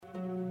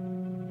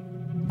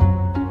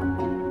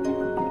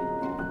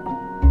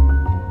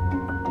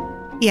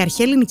Η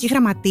αρχαία ελληνική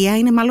γραμματεία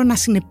είναι μάλλον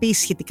ασυνεπής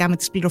σχετικά με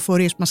τις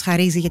πληροφορίες που μας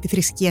χαρίζει για τη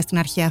θρησκεία στην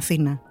αρχαία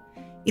Αθήνα.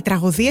 Οι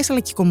τραγωδίες αλλά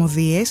και οι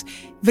κωμωδίες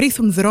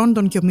βρίθουν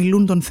δρόντων και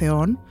ομιλούν των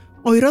θεών,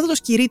 ο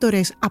Ηρόδοτος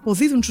κηρύττορες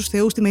αποδίδουν στους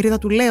θεούς τη μερίδα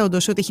του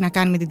λέοντος σε ό,τι έχει να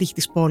κάνει με την τύχη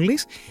της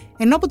πόλης,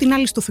 ενώ από την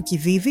άλλη στο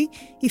Θουκυδίδη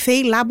οι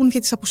θεοί λάμπουν για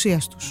της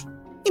απουσίας τους.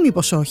 Ή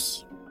μήπως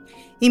όχι.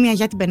 Είμαι η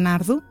Αγιάτη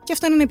Μπενάρδου και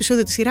αυτό είναι ένα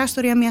επεισόδιο της σειράς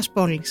 «Ιστορία μιας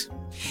πόλης».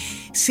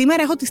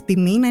 Σήμερα έχω τη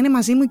τιμή να είναι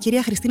μαζί μου η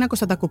κυρία Χριστίνα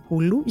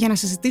Κωνσταντακοπούλου για να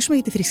συζητήσουμε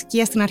για τη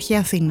θρησκεία στην αρχαία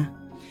Αθήνα.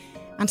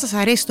 Αν σας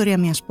αρέσει η ιστορία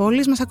μιας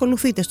πόλης, μας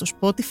ακολουθείτε στο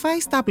Spotify,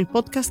 στα Apple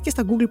Podcast και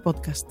στα Google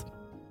Podcast.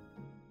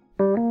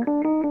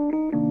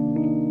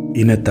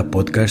 Είναι τα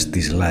podcast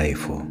της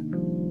Λάιφο.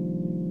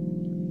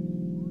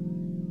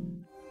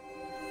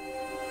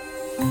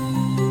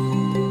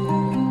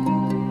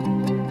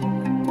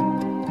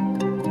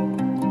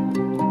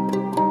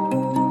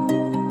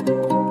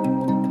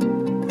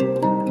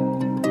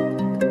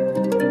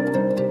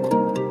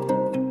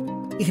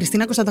 Η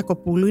Χριστίνα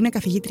Κωνσταντακοπούλου είναι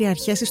καθηγήτρια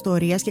αρχαίας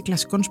ιστορίας και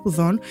κλασικών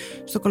σπουδών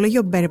στο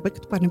κολέγιο Μπέρμπεκ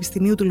του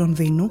Πανεπιστημίου του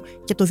Λονδίνου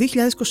και από το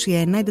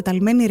 2021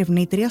 εντεταλμένη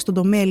ερευνήτρια στον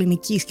τομέα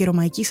ελληνικής και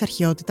ρωμαϊκής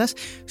αρχαιότητας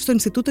στο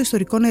Ινστιτούτο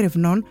Ιστορικών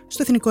Ερευνών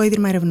στο Εθνικό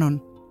Ίδρυμα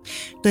Ερευνών.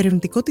 Το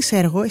ερευνητικό της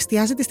έργο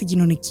εστιάζεται στην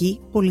κοινωνική,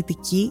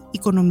 πολιτική,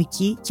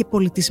 οικονομική και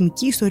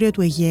πολιτισμική ιστορία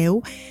του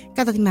Αιγαίου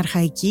κατά την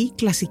αρχαϊκή,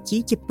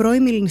 κλασική και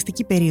πρώιμη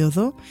ελληνιστική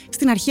περίοδο,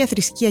 στην αρχαία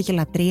θρησκεία και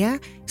λατρεία,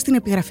 στην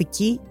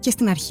επιγραφική και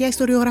στην αρχαία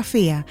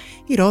ιστοριογραφία,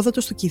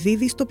 Ηρόδοτος,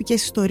 Θουκυδίδης,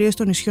 τοπικές ιστορίες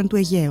των νησιών του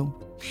Αιγαίου.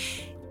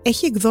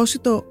 Έχει εκδώσει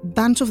το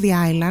Dance of the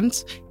Islands,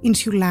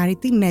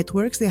 Insularity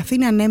Networks, the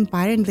Athenian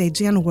Empire and the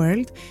Aegean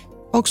World,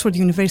 Oxford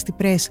University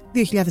Press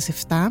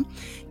 2007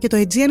 και το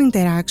Aegean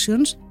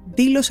Interactions,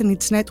 Delos and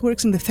its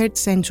Networks in the 3rd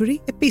Century,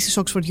 επίσης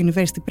Oxford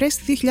University Press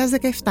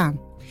 2017.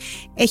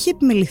 Έχει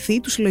επιμεληθεί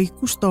τους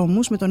συλλογικούς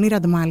τόμους με τον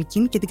Ήραντ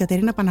Μάλκιν και την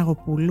Κατερίνα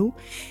Παναγοπούλου,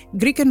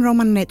 Greek and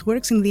Roman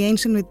Networks in the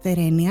Ancient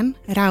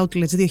Mediterranean,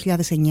 Routledge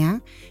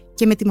 2009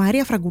 και με τη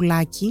Μαρία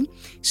Φραγκουλάκη,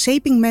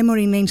 Shaping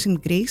Memory in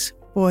Ancient Greece,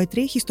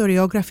 Poetry,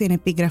 Historiography and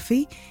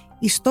Epigraphy,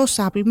 Ιστό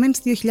Supplements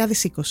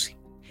 2020.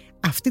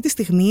 Αυτή τη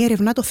στιγμή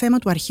ερευνά το θέμα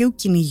του αρχαίου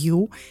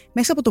κυνηγιού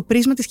μέσα από το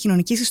πρίσμα της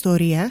κοινωνικής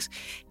ιστορίας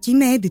και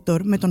είναι editor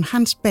με τον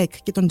Hans Peck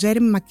και τον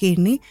Jeremy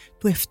McKinney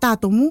του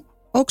 7άτομου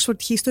Oxford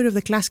History of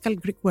the Classical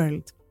Greek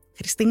World.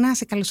 Χριστίνα,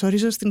 σε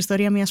καλωσορίζω στην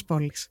ιστορία μιας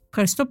πόλης.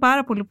 Ευχαριστώ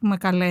πάρα πολύ που με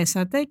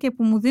καλέσατε και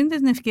που μου δίνετε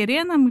την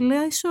ευκαιρία να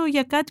μιλήσω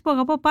για κάτι που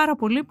αγαπώ πάρα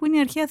πολύ, που είναι η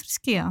αρχαία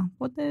θρησκεία.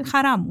 Οπότε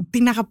χαρά μου.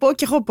 Την αγαπώ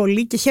και εγώ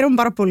πολύ και χαίρομαι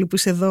πάρα πολύ που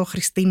είσαι εδώ,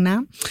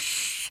 Χριστίνα.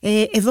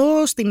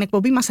 Εδώ στην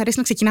εκπομπή μας αρέσει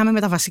να ξεκινάμε με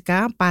τα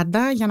βασικά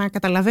πάντα για να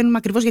καταλαβαίνουμε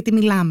ακριβώς γιατί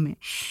μιλάμε.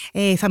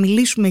 Θα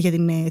μιλήσουμε για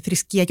την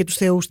θρησκεία και τους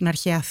θεούς στην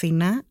αρχαία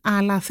Αθήνα,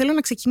 αλλά θέλω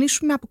να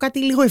ξεκινήσουμε από κάτι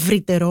λίγο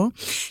ευρύτερο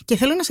και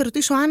θέλω να σε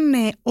ρωτήσω αν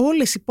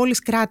όλες οι πόλεις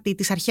κράτη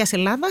της αρχαίας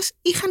Ελλάδας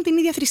είχαν την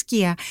ίδια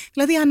θρησκεία.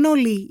 Δηλαδή αν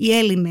όλοι οι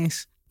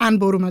Έλληνες, αν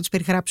μπορούμε να τους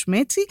περιγράψουμε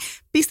έτσι,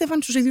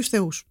 πίστευαν στους ίδιους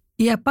θεούς.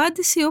 Η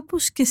απάντηση,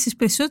 όπως και στις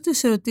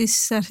περισσότερες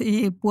ερωτήσεις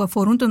που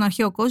αφορούν τον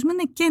αρχαίο κόσμο,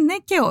 είναι και ναι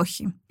και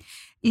όχι.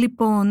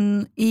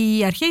 Λοιπόν,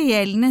 οι αρχαίοι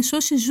Έλληνες,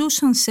 όσοι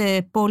ζούσαν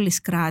σε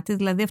πόλεις κράτη,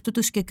 δηλαδή αυτό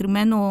το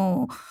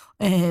συγκεκριμένο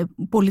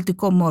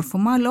πολιτικό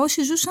μόρφωμα, αλλά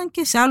όσοι ζούσαν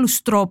και σε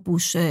άλλους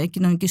τρόπους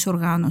κοινωνικής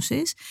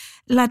οργάνωσης,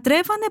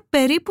 λατρεύανε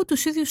περίπου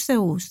τους ίδιους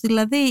θεούς.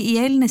 Δηλαδή οι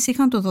Έλληνες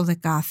είχαν το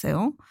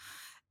δωδεκάθεο,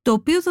 το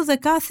οποίο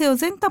δωδεκάθεο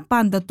δεν ήταν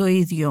πάντα το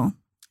ίδιο.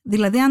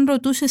 Δηλαδή αν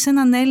ρωτούσες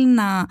έναν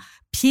Έλληνα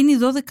ποιοι είναι οι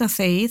 12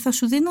 θεοί, θα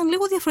σου δίναν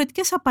λίγο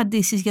διαφορετικές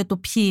απαντήσεις για το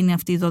ποιοι είναι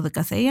αυτοί οι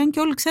 12 θεοί, αν και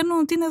όλοι ξέρουν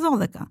ότι είναι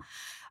 12.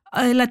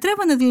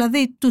 Λατρεύανε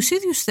δηλαδή τους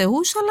ίδιους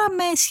θεούς, αλλά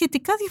με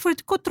σχετικά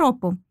διαφορετικό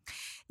τρόπο.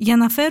 Για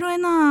να φέρω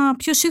ένα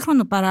πιο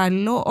σύγχρονο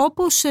παράλληλο,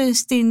 όπως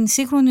στην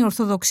σύγχρονη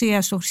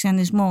Ορθοδοξία, στο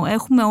χριστιανισμό,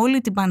 έχουμε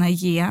όλη την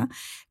Παναγία,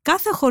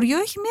 κάθε χωριό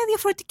έχει μια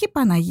διαφορετική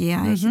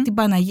Παναγία. Έχει την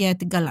Παναγία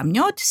την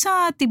Καλαμιώτισσα,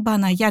 την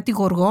Παναγία τη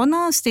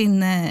Γοργόνα,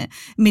 στην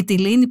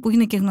Μυτιλήνη που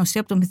είναι και γνωστή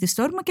από το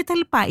μυθιστόρημα κτλ.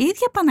 Η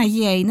ίδια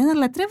Παναγία είναι, να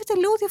λατρεύεται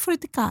λίγο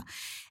διαφορετικά.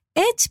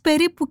 Έτσι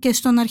περίπου και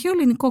στον αρχαίο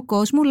ελληνικό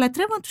κόσμο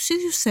λατρεύαν τους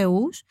ίδιους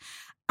θεούς,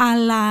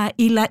 αλλά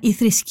η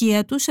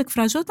θρησκεία τους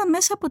εκφραζόταν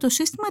μέσα από το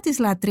σύστημα της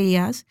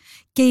λατρείας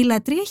και η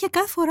λατρεία είχε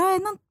κάθε φορά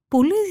έναν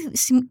πολύ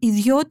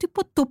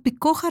ιδιότυπο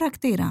τοπικό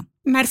χαρακτήρα.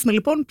 Να έρθουμε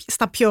λοιπόν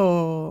στα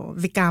πιο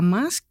δικά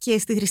μας και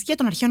στη θρησκεία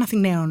των αρχαίων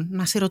Αθηναίων.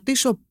 Να σε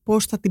ρωτήσω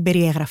πώς θα την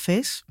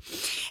περιέγραφες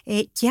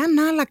και αν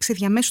άλλαξε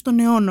διαμέσου των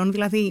αιώνων,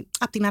 δηλαδή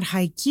από την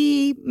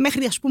αρχαϊκή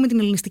μέχρι ας πούμε την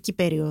ελληνιστική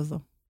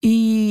περίοδο.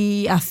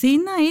 Η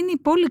Αθήνα είναι η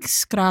πόλη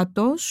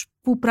κράτος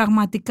που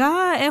πραγματικά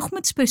έχουμε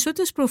τις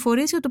περισσότερες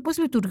πληροφορίες για το πώς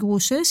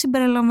λειτουργούσε,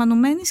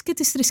 συμπεριλαμβανομένης και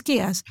της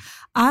θρησκείας.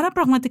 Άρα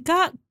πραγματικά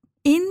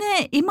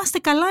είμαστε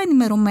καλά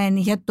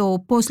ενημερωμένοι για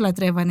το πώς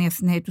λατρεύανε οι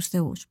Αθηναίοι τους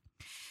θεούς.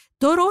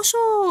 Τώρα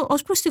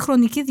ως προς τη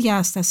χρονική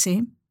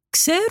διάσταση,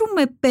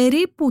 ξέρουμε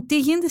περίπου τι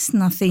γίνεται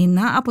στην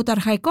Αθήνα από τα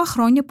αρχαϊκά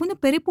χρόνια που είναι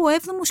περίπου ο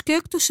 7ος και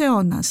ο 6ος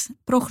αιώνας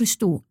π.Χ.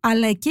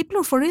 Αλλά εκεί οι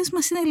πληροφορίες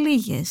μας είναι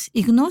λίγες. Η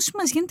γνώση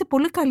μας γίνεται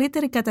πολύ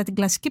καλύτερη κατά την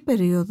κλασική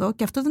περίοδο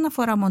και αυτό δεν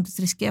αφορά μόνο τη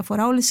θρησκεία,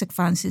 αφορά όλες τις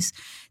εκφάνσεις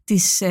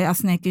της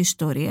αθηναϊκής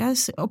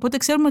ιστορίας. Οπότε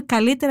ξέρουμε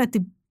καλύτερα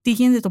την τι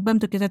γίνεται τον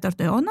 5ο και 4ο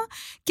αιώνα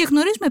και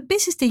γνωρίζουμε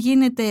επίσης τι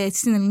γίνεται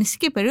στην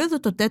ελληνιστική περίοδο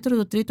το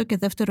 4ο, 3ο και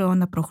 2ο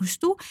αιώνα π.Χ.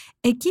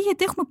 Εκεί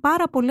γιατί έχουμε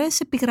πάρα πολλές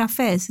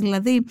επιγραφές,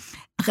 δηλαδή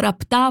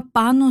γραπτά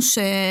πάνω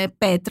σε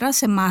πέτρα,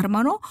 σε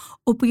μάρμαρο,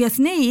 όπου οι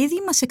Αθηναίοι οι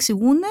ίδιοι μας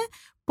εξηγούν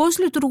πώς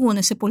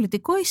λειτουργούν σε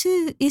πολιτικό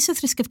ή σε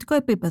θρησκευτικό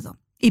επίπεδο.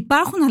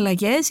 Υπάρχουν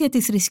αλλαγές γιατί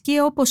η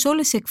θρησκεία, όπως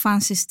όλες οι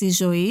εκφάνσεις της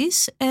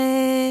ζωής,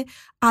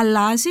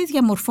 αλλάζει,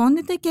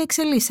 διαμορφώνεται και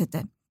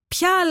εξελίσσεται.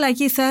 Ποια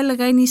αλλαγή θα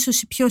έλεγα είναι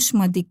ίσως η πιο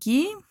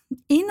σημαντική?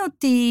 Είναι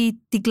ότι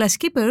την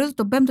κλασική περίοδο,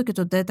 τον 5ο και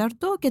τον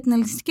 4ο, και την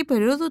ελληνιστική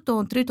περίοδο,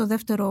 τον 3ο,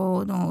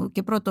 2ο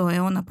και 1ο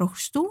αιώνα π.Χ.,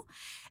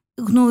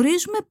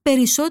 γνωρίζουμε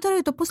περισσότερα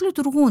για το πώς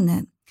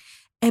λειτουργούν.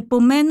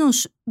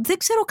 Επομένως, δεν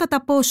ξέρω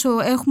κατά πόσο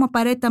έχουμε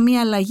απαραίτητα μία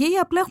αλλαγή ή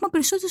απλά έχουμε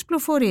περισσότερες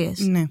πληροφορίες.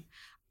 Ναι.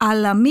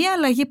 Αλλά μία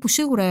αλλαγή που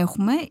σίγουρα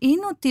έχουμε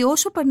είναι ότι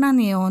όσο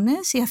περνάνε οι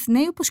αιώνες, οι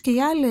Αθηναίοι, όπως και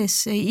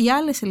οι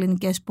άλλες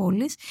ελληνικές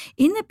πόλεις,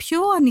 είναι πιο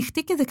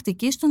ανοιχτοί και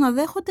δεκτικοί στο να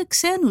δέχονται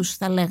ξένους,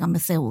 θα λέγαμε,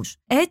 θεούς.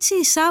 Έτσι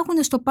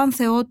εισάγουν στο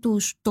πάνθεό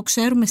τους, το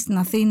ξέρουμε στην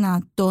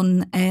Αθήνα,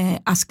 τον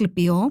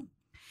Ασκληπιό,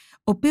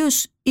 ο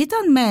οποίος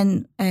ήταν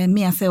μεν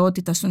μια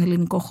θεότητα στον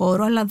ελληνικό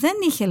χώρο, αλλά δεν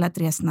είχε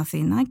λατρεία στην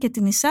Αθήνα και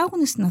την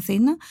εισάγουν στην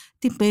Αθήνα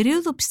την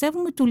περίοδο,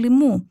 πιστεύουμε, του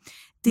λοιμού.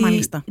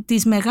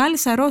 Της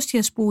μεγάλης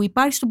αρρώστιας που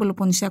υπάρχει στον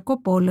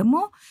Πελοποννησιακό πόλεμο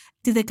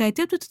τη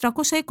δεκαετία του 420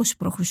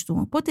 π.Χ.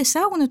 Οπότε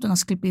εισάγουν τον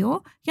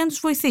Ασκληπιό για να τους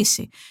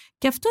βοηθήσει.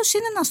 Και αυτός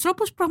είναι ένας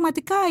τρόπος που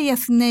πραγματικά οι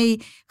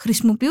Αθηναίοι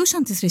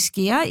χρησιμοποιούσαν τη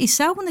θρησκεία,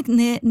 εισάγουν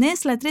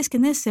νέες λατρείες και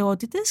νέες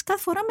θεότητες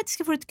κάθε φορά με τις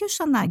διαφορετικές τους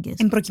ανάγκες.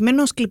 Εν προκειμένου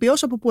ο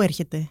Ασκληπιός από πού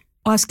έρχεται?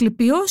 Ο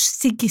Ασκληπιός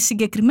στη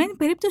συγκεκριμένη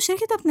περίπτωση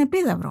έρχεται από την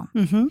Επίδαυρο.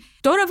 Mm-hmm.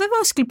 Τώρα βέβαια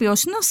ο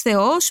Ασκληπιός είναι ένας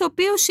θεός ο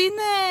οποίος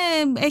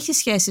έχει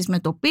σχέσεις με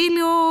το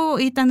Πήλιο,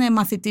 ήταν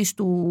μαθητής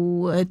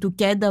του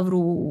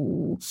κένταυρου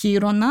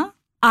Χείρονα,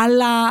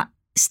 αλλά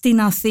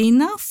στην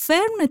Αθήνα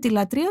φέρνουν τη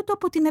λατρεία του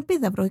από την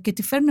Επίδαυρο και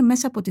τη φέρνουν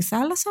μέσα από τη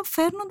θάλασσα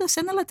φέρνοντας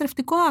ένα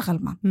λατρευτικό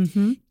άγαλμα.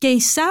 Mm-hmm. Και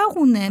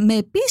εισάγουν με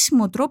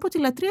επίσημο τρόπο τη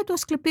λατρεία του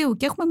Ασκληπίου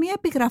και έχουμε μια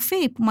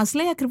επιγραφή που μας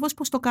λέει ακριβώς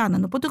πώς το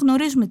κάνανε, οπότε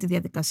γνωρίζουμε τη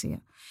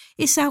διαδικασία.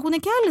 Εισάγουν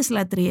και άλλες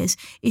λατρείες.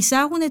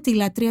 Εισάγουν τη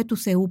λατρεία του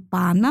θεού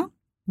Πάνα,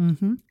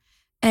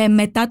 mm-hmm.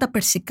 Μετά τα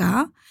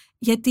Περσικά,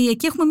 γιατί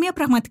εκεί έχουμε μια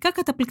πραγματικά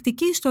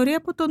καταπληκτική ιστορία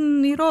από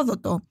τον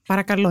Ηρόδοτο.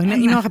 Παρακαλώ,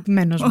 είναι ο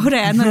αγαπημένος μου.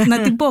 Ωραία,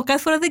 να την πω. Κάθε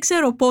φορά δεν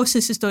ξέρω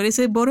πόσες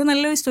ιστορίες, μπορώ να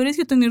λέω ιστορίες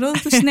για τον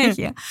Ηρόδοτο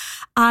συνέχεια.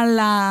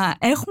 Αλλά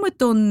έχουμε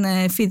τον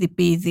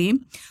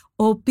Φιδιππίδη,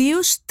 ο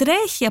οποίος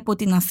τρέχει από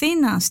την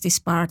Αθήνα στη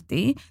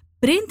Σπάρτη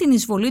πριν την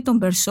εισβολή των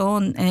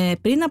Περσών,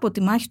 πριν από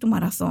τη μάχη του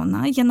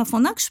Μαραθώνα, για να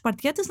φωνάξει τους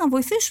Σπαρτιάτες να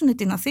βοηθήσουν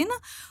την Αθήνα,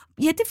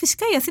 γιατί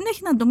φυσικά η Αθήνα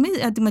έχει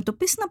να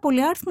αντιμετωπίσει ένα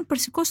πολυάριθμο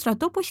περσικό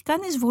στρατό που έχει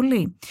κάνει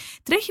εισβολή.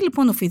 Τρέχει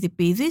λοιπόν ο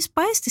Φιδιππίδης,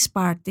 πάει στη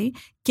Σπάρτη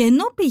και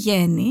ενώ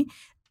πηγαίνει,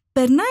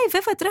 περνάει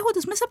βέβαια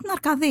τρέχοντας μέσα από την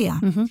Αρκαδία.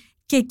 Mm-hmm.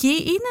 Και εκεί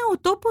είναι ο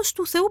τόπος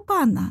του θεού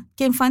Πάνα.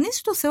 Και εμφανίζει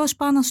το θεός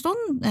Πάνα στον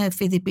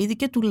Φιδιππίδη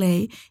και του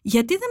λέει: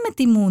 γιατί δεν με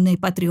τιμούν οι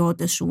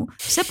πατριώτες σου,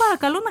 σε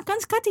παρακαλώ να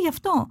κάνεις κάτι γι'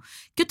 αυτό.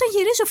 Και όταν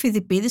γυρίζει ο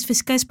Φιδιππίδης,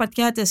 φυσικά οι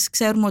Σπαρτιάτες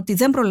ξέρουμε ότι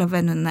δεν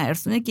προλαβαίνουν να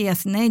έρθουν και οι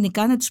Αθηναίοι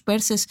νικάνε τους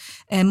Πέρσες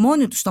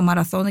μόνοι τους στο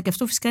Μαραθώνα, και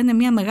αυτό φυσικά είναι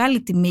μια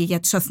μεγάλη τιμή για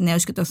τους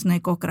Αθηναίους και το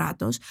Αθηναϊκό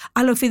κράτος.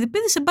 Αλλά ο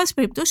Φιδιππίδης, σε πάση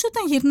περιπτώσει,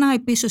 όταν γυρνάει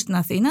πίσω στην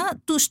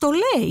Αθήνα, τους το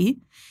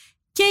λέει.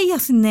 Και οι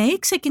Αθηναίοι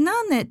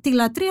ξεκινάνε τη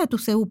λατρεία του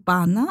θεού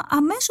Πάνα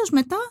αμέσως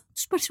μετά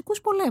τους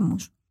Περσικούς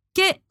πολέμους.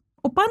 Και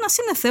ο Πάνας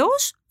είναι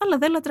θεός, αλλά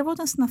δεν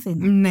λατρευόταν στην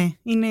Αθήνα. Ναι,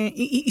 είναι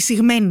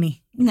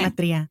εισηγμένη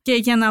λατρεία. Και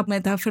για να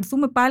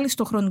μεταφερθούμε πάλι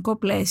στο χρονικό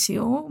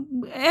πλαίσιο,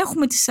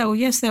 έχουμε τις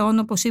εισαγωγές θεών,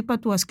 όπως είπα,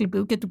 του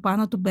Ασκληπιού και του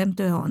Πάνα του 5ου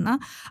αιώνα,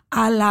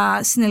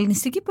 αλλά στην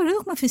ελληνιστική περίοδο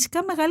έχουμε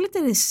φυσικά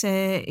μεγαλύτερες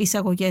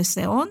εισαγωγές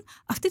θεών,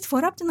 αυτή τη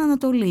φορά από την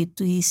Ανατολή,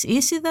 της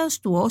Ίσιδας,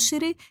 του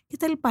Όσιρη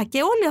κτλ.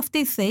 Και όλοι αυτοί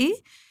οι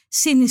θεοί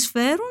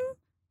συνεισφέρουν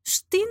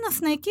στην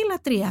αθηναϊκή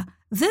λατρεία.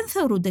 Δεν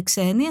θεωρούνται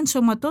ξένοι,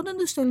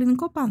 ενσωματώνονται στο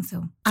ελληνικό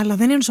πάνθεο. Αλλά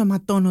δεν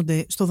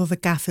ενσωματώνονται στο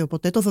 12ο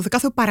ποτέ. Το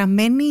 12ο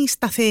παραμένει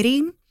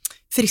σταθερή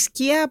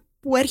θρησκεία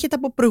που έρχεται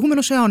από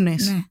προηγούμενους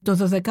αιώνες. Ναι,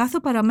 το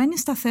 12ο παραμένει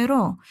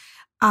σταθερό.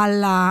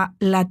 Αλλά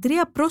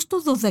λατρεία προς το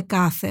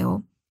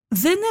 12ο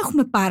δεν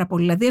έχουμε πάρα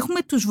πολύ. Δηλαδή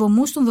έχουμε τους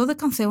βωμούς των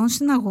 12 θεών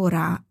στην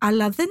αγορά,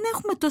 αλλά δεν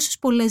έχουμε τόσες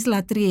πολλές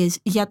λατρείες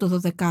για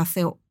το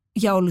 12ο.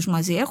 Για όλους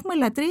μαζί. Έχουμε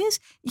λατρείες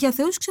για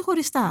θεούς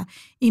ξεχωριστά.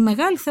 Η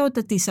μεγάλη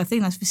θεότητα της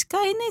Αθήνας φυσικά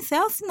είναι η θεά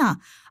Αθηνά,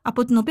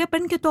 από την οποία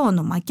παίρνει και το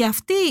όνομα. Και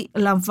αυτή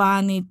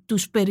λαμβάνει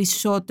τους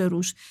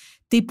περισσότερους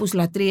τύπους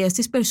λατρείας,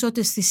 τις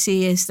περισσότερες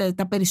θυσίες,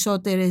 τα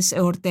περισσότερες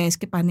εορτές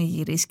και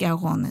πανηγυρίσεις και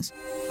αγώνες.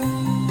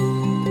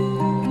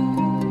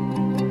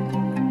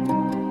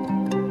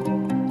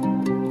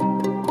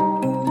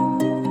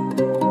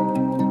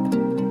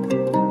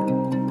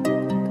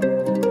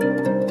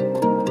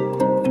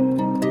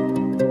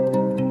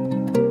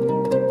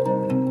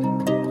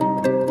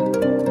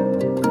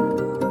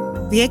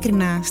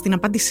 Διέκρινα στην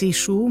απάντησή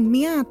σου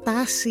μία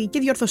τάση, και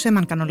διόρθωσέ με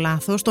αν κάνω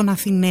λάθος, των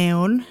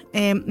Αθηναίων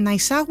να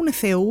εισάγουν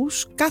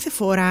θεούς κάθε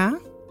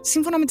φορά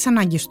σύμφωνα με τις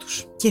ανάγκες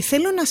τους. Και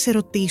θέλω να σε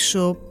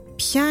ρωτήσω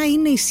ποια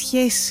είναι η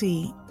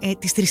σχέση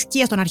της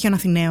θρησκείας των αρχαίων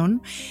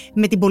Αθηναίων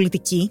με την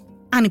πολιτική,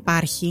 αν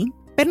υπάρχει,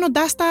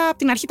 παίρνοντάς τα από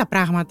την αρχή τα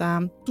πράγματα.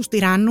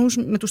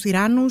 Με τους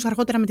τυράννους,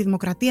 αργότερα με τη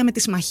δημοκρατία, με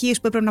τις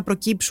συμμαχίες που έπρεπε να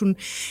προκύψουν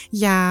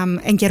για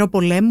εν καιρό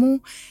πολέμου.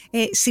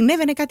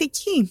 Συνέβαινε κάτι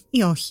εκεί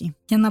ή όχι?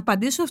 Για να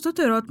απαντήσω αυτό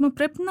το ερώτημα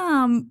πρέπει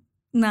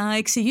να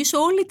εξηγήσω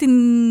όλη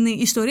την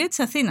ιστορία της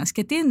Αθήνας.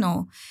 Και τι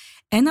εννοώ?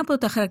 Ένα από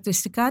τα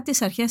χαρακτηριστικά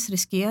της αρχαίας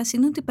θρησκείας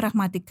είναι ότι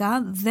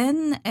πραγματικά δεν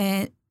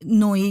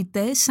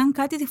νοείται σαν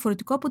κάτι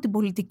διαφορετικό από την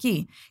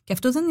πολιτική. Και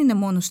αυτό δεν είναι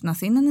μόνο στην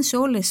Αθήνα, είναι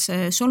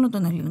σε όλο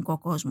τον ελληνικό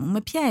κόσμο.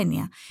 Με ποια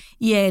έννοια?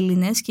 Οι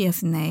Έλληνες και οι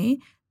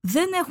Αθηναίοι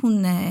δεν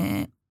έχουν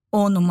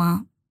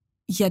όνομα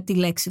για τη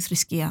λέξη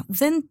θρησκεία.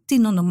 Δεν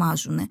την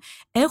ονομάζουν.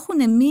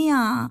 Έχουν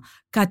μία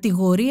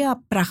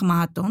κατηγορία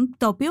πραγμάτων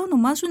τα οποία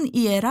ονομάζουν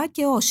ιερά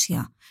και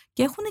όσια.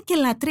 Και έχουν και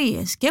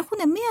λατρείες. Και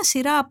έχουν μία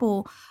σειρά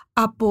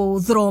από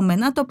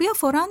δρόμενα τα οποία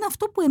αφοράνε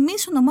αυτό που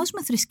εμείς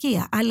ονομάζουμε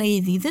θρησκεία. Αλλά οι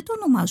ίδιοι δεν το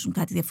ονομάζουν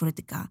κάτι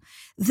διαφορετικά.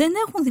 Δεν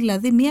έχουν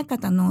δηλαδή μία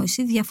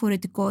κατανόηση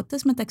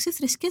διαφορετικότητας μεταξύ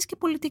θρησκείας και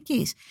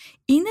πολιτικής.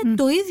 Είναι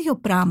το ίδιο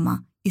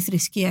πράγμα η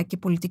θρησκεία και η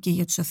πολιτική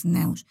για τους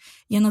Αθηναίους.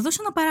 Για να δώσω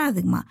ένα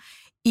παράδειγμα.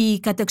 Η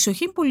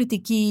κατεξοχήν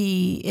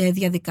πολιτική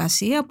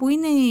διαδικασία που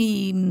είναι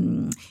η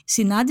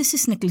συνάντηση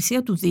στην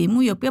Εκκλησία του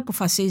Δήμου, η οποία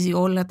αποφασίζει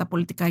όλα τα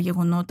πολιτικά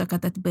γεγονότα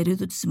κατά την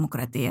περίοδο της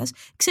Δημοκρατίας,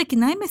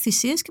 ξεκινάει με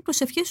θυσίες και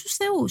προσευχές στους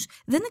θεούς.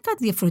 Δεν είναι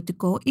κάτι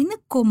διαφορετικό, είναι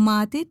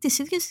κομμάτι της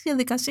ίδιας της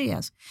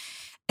διαδικασίας.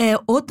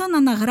 Όταν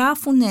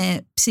αναγράφουν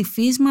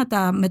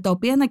ψηφίσματα με τα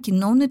οποία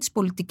ανακοινώνουν τις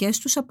πολιτικές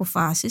τους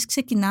αποφάσεις,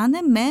 ξεκινάνε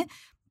με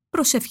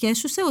προσευχές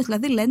στους θεούς,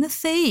 δηλαδή λένε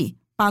θεοί.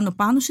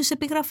 Πάνω στις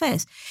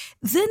επιγραφές.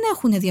 Δεν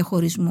έχουν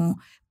διαχωρισμό.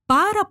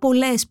 Πάρα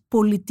πολλές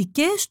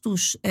πολιτικές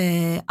τους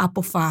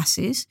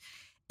αποφάσεις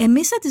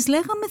εμείς θα τις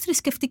λέγαμε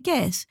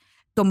θρησκευτικές.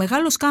 Το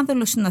μεγάλο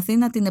σκάνδαλο στην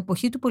Αθήνα την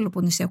εποχή του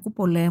Πελοποννησιακού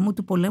πολέμου,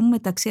 του πολέμου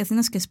μεταξύ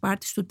Αθήνας και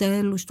Σπάρτης του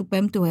τέλους του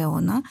 5ου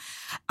αιώνα,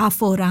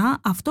 αφορά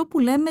αυτό που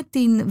λέμε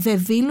την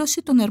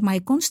βεβήλωση των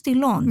ερμαϊκών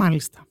στυλών.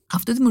 Μάλιστα.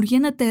 Αυτό δημιουργεί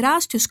ένα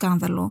τεράστιο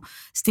σκάνδαλο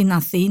στην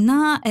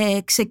Αθήνα.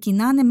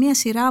 Ξεκινάνε μια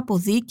σειρά από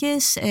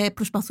δίκες,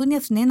 προσπαθούν οι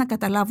Αθηναίοι να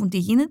καταλάβουν τι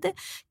γίνεται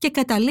και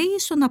καταλήγει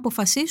στο να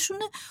αποφασίσουν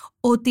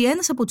ότι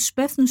ένας από τους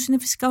υπεύθυνους είναι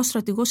φυσικά ο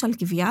στρατηγός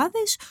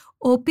Αλκιβιάδης,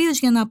 ο οποίος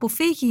για να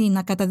αποφύγει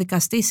να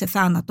καταδικαστεί σε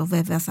θάνατο,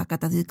 βέβαια θα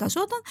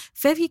καταδικαζόταν,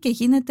 φεύγει και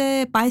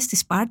πάει στη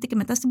Σπάρτη και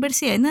μετά στην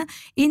Περσία.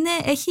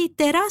 Έχει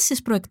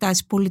τεράστιες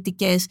προεκτάσεις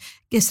πολιτικές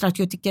και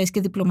στρατιωτικές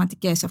και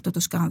διπλωματικές αυτό το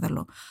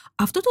σκάνδαλο.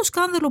 Αυτό το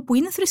σκάνδαλο που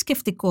είναι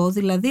θρησκευτικό,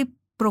 δηλαδή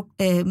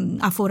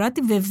αφορά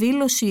τη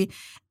βεβήλωση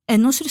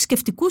ενός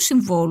θρησκευτικού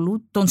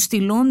συμβόλου των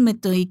στυλών με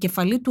η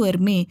κεφαλή του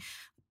Ερμή,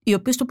 οι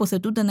οποίες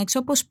τοποθετούνταν έξω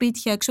από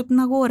σπίτια, έξω από την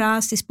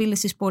αγορά, στις πύλες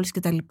της πόλης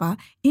κτλ.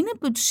 Είναι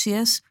επί της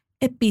ουσίας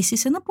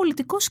επίσης ένα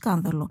πολιτικό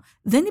σκάνδαλο.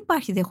 Δεν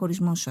υπάρχει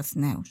διαχωρισμός στους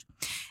Αθηναίους.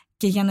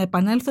 Και για να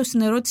επανέλθω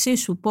στην ερώτησή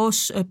σου,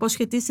 πώς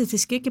σχετίζεται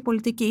θρησκεία και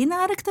πολιτική, είναι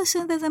άρρηκτα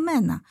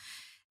συνδεδεμένα.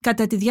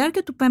 Κατά τη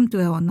διάρκεια του 5ου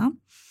αιώνα,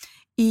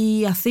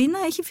 η Αθήνα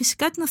έχει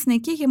φυσικά την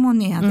αθηναϊκή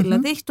ηγεμονία,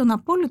 δηλαδή έχει τον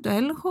απόλυτο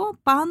έλεγχο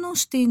πάνω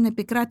στην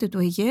επικράτεια του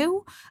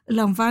Αιγαίου,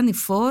 λαμβάνει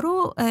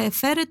φόρο,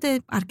 φέρεται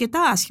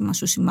αρκετά άσχημα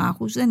στους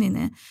συμμάχους, δεν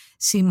είναι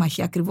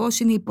σύμμαχοι ακριβώς,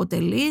 είναι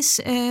υποτελείς,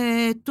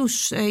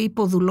 τους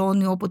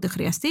υποδουλώνει όποτε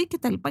χρειαστεί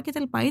κτλ.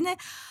 Είναι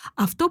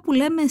αυτό που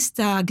λέμε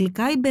στα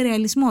αγγλικά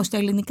ιμπεριαλισμό, στα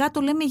ελληνικά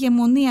το λέμε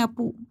ηγεμονία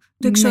που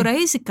το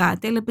εξοραίζει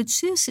κάτι, αλλά επί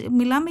της ουσίας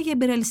μιλάμε για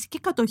ιμπεριαλιστική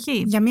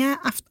κατοχή. Για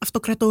μια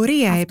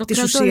αυτοκρατορία επί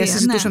της ουσίας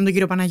συζητούσαμε τον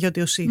κύριο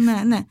Παναγιώτη Οσίφ.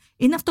 Ναι.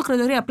 Είναι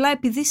αυτοκρατορία, απλά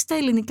επειδή στα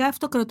ελληνικά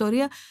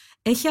αυτοκρατορία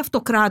έχει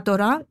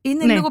αυτοκράτορα,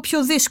 είναι λίγο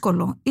πιο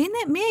δύσκολο. Είναι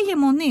μια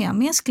ηγεμονία,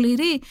 μια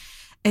σκληρή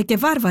και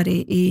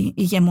βάρβαρη η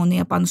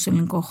ηγεμονία πάνω στο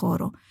ελληνικό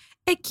χώρο.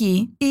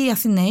 Εκεί οι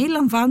Αθηναίοι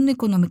λαμβάνουν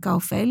οικονομικά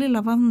ωφέλη,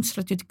 λαμβάνουν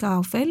στρατιωτικά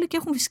ωφέλη και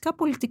έχουν φυσικά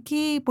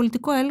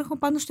πολιτικό έλεγχο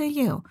πάνω στο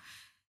Αιγαίο.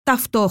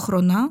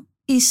 Ταυτόχρονα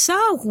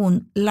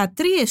εισάγουν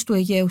λατρείες του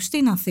Αιγαίου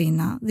στην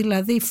Αθήνα,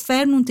 δηλαδή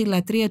φέρνουν τη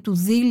λατρεία του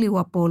Δήλιου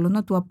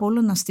Απόλλωνα, του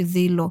Απόλλωνα στη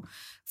Δήλο,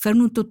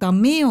 φέρνουν το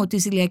ταμείο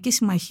της Δηλιακής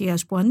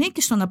Συμμαχίας που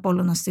ανήκει στον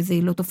Απόλλωνα στη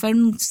Δήλο, το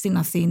φέρνουν στην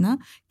Αθήνα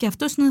και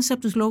αυτός είναι ένας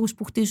από τους λόγους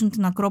που χτίζουν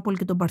την Ακρόπολη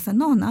και τον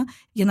Παρθενώνα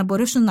για να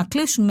μπορέσουν να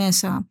κλείσουν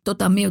μέσα το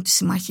ταμείο της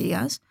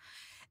Συμμαχίας.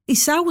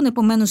 Εισάγουν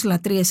επομένως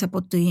λατρείες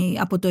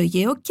από το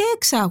Αιγαίο και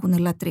εξάγουν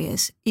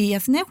λατρείες. Οι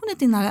Αθηναίοι έχουν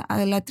την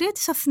λατρεία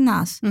της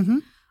Αθηνάς.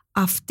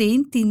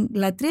 Αυτή την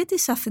λατρεία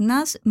της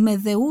Αθηνάς με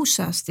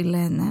δεούσα τη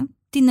λένε,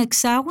 την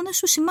εξάγουν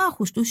στους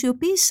συμμάχους τους, οι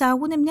οποίοι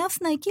εισάγουν μια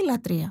αθηναϊκή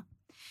λατρεία.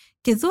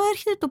 Και εδώ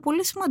έρχεται το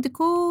πολύ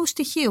σημαντικό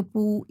στοιχείο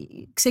που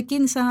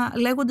ξεκίνησα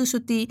λέγοντας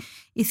ότι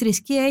η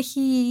θρησκεία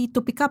έχει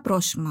τοπικά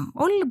πρόσημα.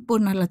 Όλοι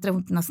μπορεί να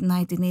λατρεύουν την Αθηνά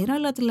ή την Ήρα,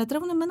 αλλά τη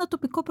λατρεύουν με ένα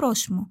τοπικό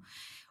πρόσημο.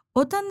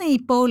 Όταν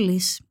οι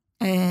πόλεις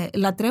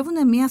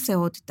λατρεύουν μια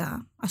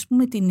θεότητα, ας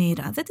πούμε την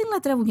Ήρα, δεν την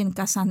λατρεύουν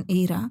γενικά σαν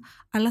Ήρα,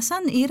 αλλά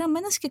σαν Ήρα με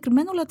ένα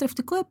συγκεκριμένο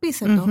λατρευτικό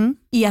επίθετο.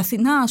 Η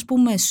Αθηνά, ας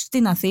πούμε,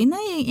 στην Αθήνα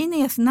είναι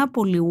η Αθηνά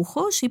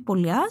Πολιούχος ή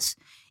Πολιάς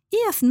ή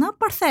η Αθηνά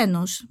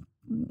Παρθένος,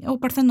 ο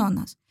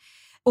Παρθενώνας.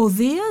 Ο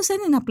Δίας δεν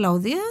είναι απλά ο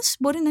Δίας,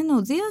 μπορεί να είναι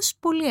ο Δίας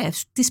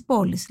Πολιεύς, της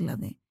πόλης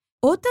δηλαδή.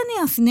 Όταν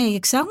οι Αθηναίοι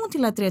εξάγουν τη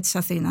λατρεία της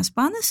Αθήνας,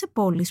 πάνε σε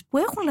πόλεις που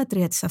έχουν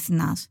λατρεία της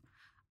Αθηνάς,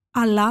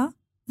 αλλά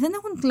δεν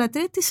έχουν τη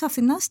λατρεία της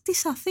Αθηνάς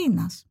της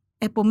Αθήνας.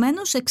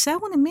 Επομένως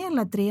εξάγουν μια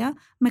λατρεία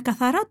με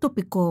καθαρά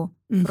τοπικό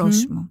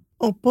πρόσημο.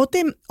 Οπότε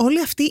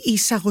όλη αυτή η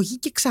εισαγωγή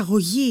και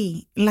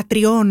εξαγωγή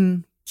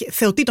λατριών και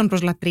θεοτήτων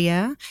προς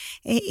λατρεία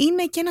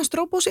είναι και ένας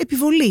τρόπος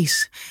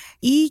επιβολής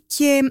ή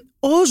και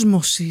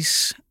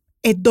όσμωσης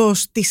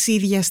εντός της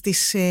ίδιας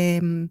της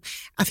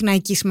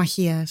Αθηναϊκής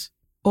Συμμαχίας.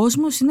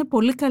 Όσμος είναι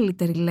πολύ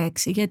καλύτερη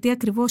λέξη, γιατί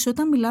ακριβώς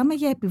όταν μιλάμε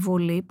για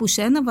επιβολή, που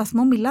σε ένα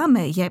βαθμό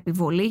μιλάμε για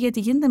επιβολή γιατί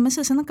γίνεται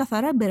μέσα σε ένα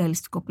καθαρά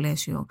εμπειραλιστικό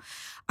πλαίσιο,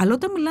 αλλά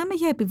όταν μιλάμε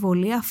για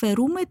επιβολή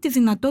αφαιρούμε τη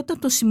δυνατότητα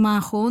των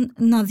συμμάχων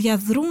να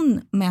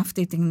διαδρούν με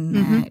αυτή την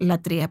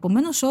λατρεία.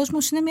 Επομένως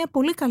όσμος είναι μια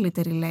πολύ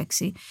καλύτερη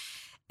λέξη.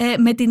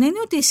 Με την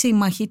έννοια ότι οι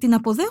σύμμαχοι την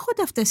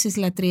αποδέχονται αυτές τις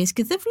λατρείες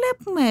και δεν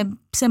βλέπουμε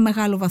σε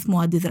μεγάλο βαθμό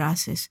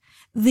αντιδράσεις.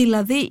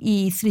 Δηλαδή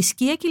η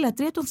θρησκεία και η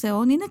λατρεία των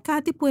θεών είναι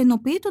κάτι που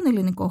ενοποιεί τον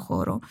ελληνικό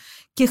χώρο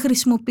και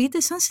χρησιμοποιείται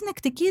σαν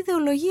συνεκτική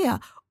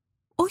ιδεολογία,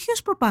 όχι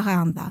ως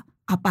προπαγάνδα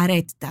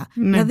απαραίτητα.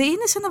 Δηλαδή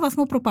είναι σε ένα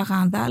βαθμό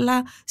προπαγάνδα,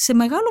 αλλά σε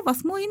μεγάλο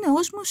βαθμό είναι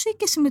όσμωση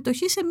και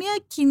συμμετοχή σε μια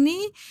κοινή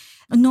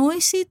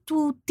νόηση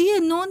του τι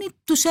ενώνει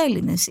τους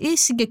Έλληνες ή, σε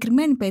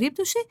συγκεκριμένη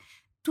περίπτωση,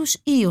 τους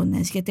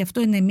Ίωνες, γιατί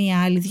αυτό είναι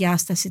μία άλλη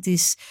διάσταση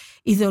της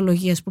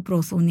ιδεολογίας που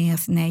προωθούν οι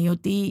Αθηναίοι,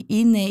 ότι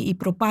είναι οι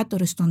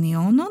προπάτορες των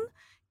Ιώνων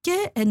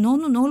και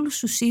ενώνουν όλους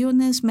τους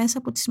Ίωνες μέσα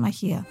από τη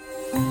συμμαχία.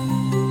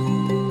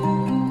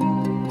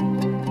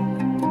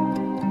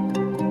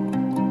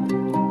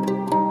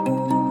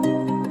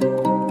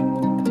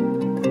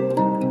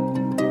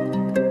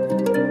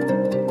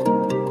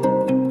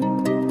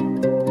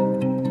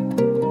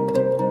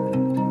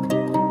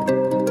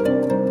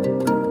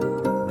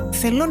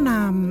 Θέλω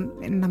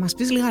να μας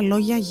πεις λίγα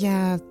λόγια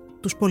για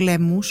τους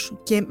πολέμους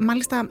και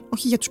μάλιστα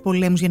όχι για τους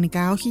πολέμους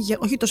γενικά,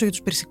 όχι τόσο για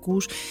τους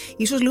Περσικούς,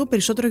 ίσως λίγο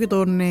περισσότερο για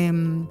τον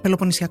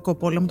Πελοποννησιακό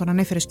πόλεμο, τον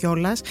ανέφερες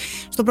κιόλας.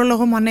 Στον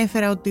πρόλογο μου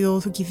ανέφερα ότι ο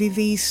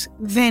Θουκυδίδης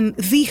δεν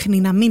δείχνει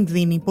να μην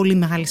δίνει πολύ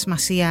μεγάλη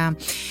σημασία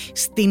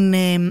στην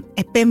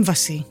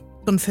επέμβαση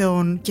των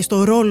θεών και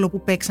στο ρόλο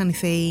που παίξαν οι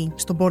θεοί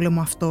στον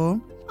πόλεμο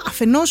αυτό.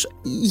 Αφενός,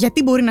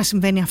 γιατί μπορεί να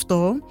συμβαίνει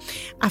αυτό,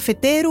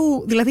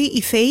 αφετέρου, δηλαδή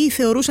οι θεοί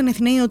θεωρούσαν οι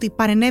Αθηναίοι ότι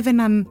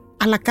παρενέβαιναν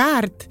à la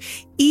carte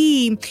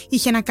ή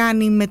είχε να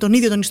κάνει με τον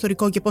ίδιο τον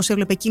ιστορικό και πώς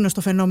έβλεπε εκείνος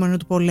το φαινόμενο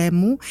του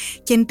πολέμου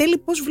και εν τέλει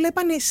πώς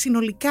βλέπανε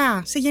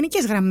συνολικά, σε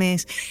γενικές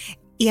γραμμές,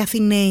 οι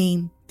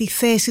Αθηναίοι τη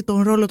θέση,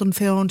 τον ρόλο των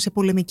θεών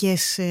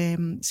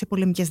σε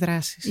πολεμικές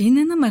δράσεις. Είναι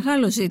ένα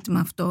μεγάλο ζήτημα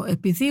αυτό.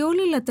 Επειδή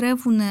όλοι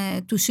λατρεύουν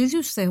τους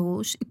ίδιους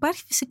θεούς,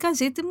 υπάρχει φυσικά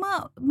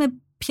ζήτημα με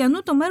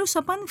ποιανού το μέρος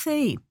θα πάνε οι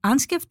θεοί. Αν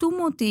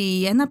σκεφτούμε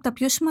ότι ένα από τα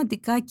πιο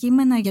σημαντικά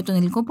κείμενα για τον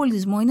ελληνικό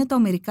πολιτισμό είναι τα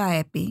ομηρικά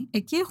έπι,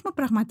 εκεί έχουμε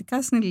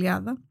πραγματικά στην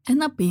Ιλιάδα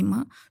ένα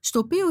ποίημα στο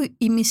οποίο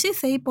οι μισοί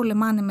θεοί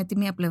πολεμάνε με τη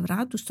μία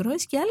πλευρά, τους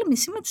Τρώες, και οι άλλοι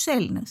μισοί με τους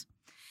Έλληνες.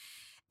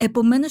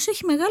 Επομένως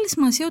έχει μεγάλη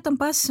σημασία όταν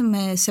πας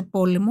σε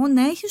πόλεμο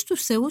να έχεις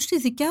τους θεούς στη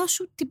δικιά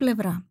σου την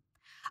πλευρά.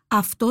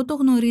 Αυτό το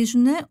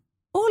γνωρίζουν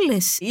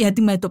όλες οι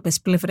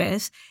αντιμέτωπες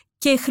πλευρές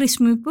και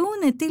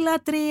χρησιμοποιούν τη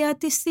λατρεία,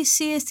 τις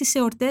θυσίες, τις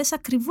εορτές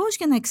ακριβώς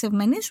για να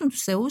εξευμενήσουν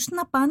τους θεούς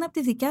να πάνε από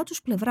τη δικιά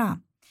τους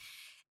πλευρά.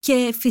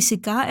 Και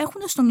φυσικά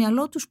έχουν στο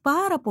μυαλό τους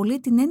πάρα πολύ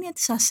την έννοια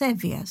της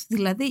ασέβειας.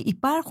 Δηλαδή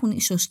υπάρχουν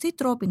οι σωστοί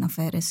τρόποι να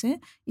φέρεσαι,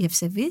 οι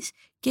ευσεβείς,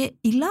 και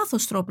οι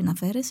λάθος τρόποι να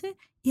φέρεσαι,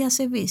 οι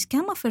ασεβείς. Και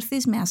άμα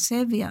φερθείς με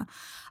ασέβεια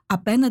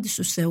απέναντι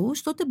στους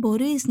θεούς, τότε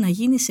μπορείς να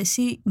γίνεις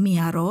εσύ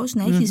μυαρός,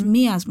 να έχεις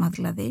μίασμα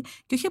δηλαδή,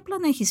 και όχι απλά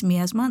να έχεις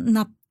μίασμα,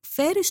 να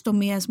φέρεις το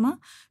μίασμα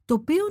το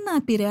οποίο να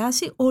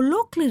επηρεάσει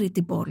ολόκληρη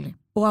την πόλη.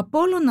 Ο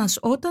Απόλλωνας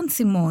όταν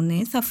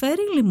θυμώνει θα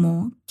φέρει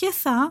λοιμό και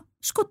θα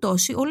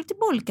σκοτώσει όλη την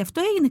πόλη, και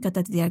αυτό έγινε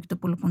κατά τη διάρκεια του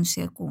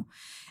Πελοποννησιακού.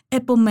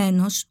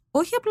 Επομένως,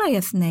 όχι απλά οι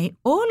Αθηναίοι,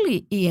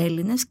 όλοι οι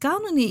Έλληνες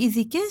κάνουν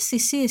ειδικές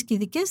θυσίες και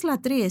ειδικές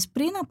λατρείες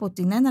πριν από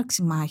την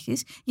έναρξη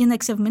μάχης για να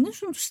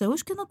εξευμενήσουν τους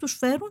θεούς και να τους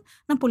φέρουν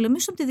να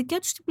πολεμήσουν από τη δικιά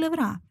τους την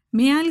πλευρά.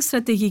 Μία άλλη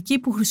στρατηγική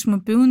που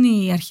χρησιμοποιούν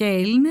οι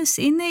αρχαίοι Έλληνες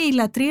είναι η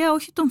λατρεία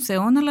όχι των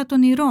θεών αλλά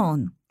των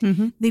ηρώων.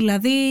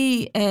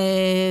 Δηλαδή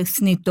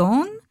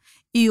θνητών,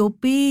 οι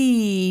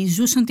οποίοι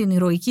ζούσαν την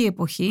ηρωική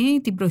εποχή,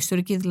 την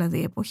προϊστορική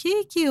δηλαδή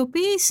εποχή, και οι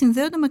οποίοι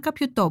συνδέονται με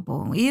κάποιο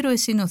τόπο. Οι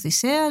ήρωες είναι ο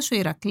Θησέας, ο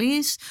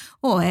Ηρακλής,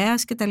 ο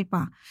Αίας κτλ.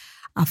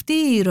 Αυτοί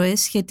οι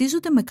ήρωες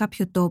σχετίζονται με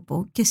κάποιο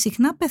τόπο και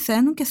συχνά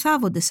πεθαίνουν και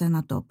θάβονται σε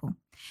ένα τόπο.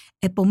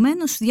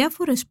 Επομένως,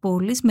 διάφορες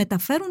πόλεις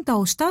μεταφέρουν τα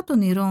οστά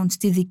των ηρώων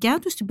στη δικιά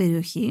τους την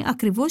περιοχή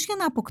ακριβώς για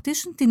να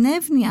αποκτήσουν την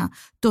εύνοια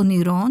των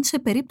ηρώων σε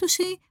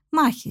περίπτωση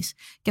μάχης.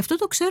 Και αυτό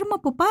το ξέρουμε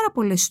από πάρα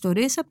πολλές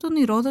ιστορίες, από τον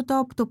Ηρόδοτο,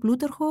 από τον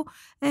Πλούταρχο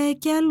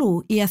και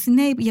αλλού. Οι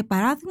Αθηναίοι, για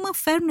παράδειγμα,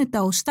 φέρνουν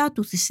τα οστά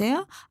του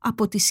Θησέα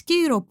από τη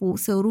Σκύρο που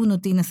θεωρούν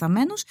ότι είναι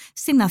θαμμένος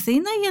στην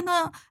Αθήνα για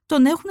να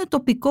τον έχουν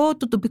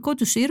το τοπικό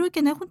τους ήρωα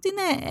και να έχουν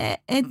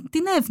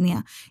την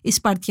εύνοια. Οι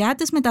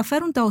Σπαρτιάτες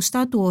μεταφέρουν τα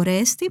οστά του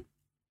Ορέστη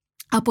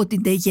από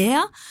την Τεγέα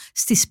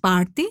στη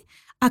Σπάρτη,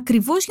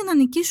 ακριβώς για να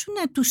νικήσουν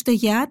τους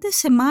Τεγεάτες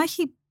σε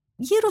μάχη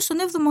γύρω στον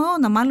 7ο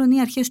αιώνα, μάλλον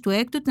οι αρχές του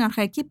 6ου, την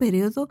αρχαϊκή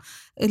περίοδο,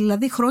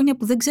 δηλαδή χρόνια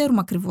που δεν ξέρουμε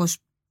ακριβώς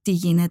τι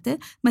γίνεται,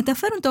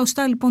 μεταφέρουν τα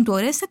οστά λοιπόν του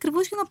Ορέστη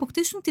ακριβώς για να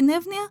αποκτήσουν την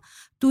εύνοια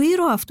του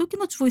ήρωα αυτού και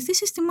να τους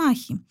βοηθήσει στη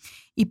μάχη.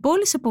 Οι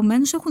πόλεις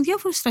επομένως έχουν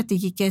διάφορες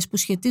στρατηγικές που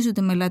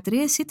σχετίζονται με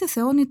λατρείες είτε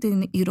θεών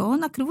είτε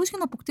ηρώων, ακριβώς για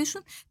να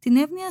αποκτήσουν την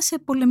εύνοια σε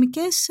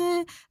πολεμικές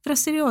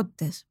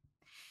δραστηριότητες.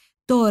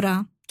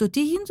 Τώρα, το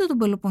τι γίνεται τον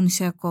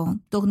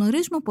Πελοποννησιακό το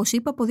γνωρίζουμε, όπως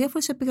είπα, από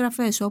διάφορες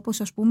επιγραφές,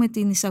 όπως ας πούμε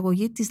την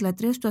εισαγωγή της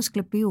λατρείας του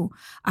Ασκλεπιού,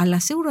 αλλά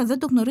σίγουρα δεν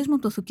το γνωρίζουμε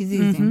από το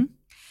Θουκυδίδη.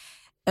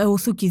 Ο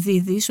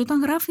Θουκυδίδης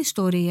όταν γράφει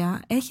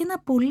ιστορία έχει ένα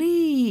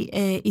πολύ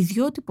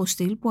ιδιότυπο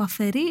στυλ που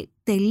αφαιρεί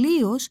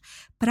τελείως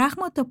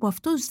πράγματα που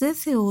αυτός δεν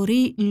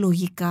θεωρεί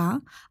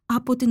λογικά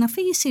από την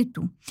αφήγησή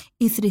του.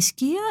 Η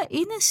θρησκεία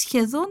είναι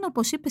σχεδόν,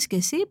 όπως είπες και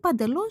εσύ,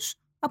 παντελώς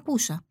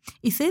απούσα.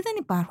 Οι θεοί δεν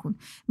υπάρχουν.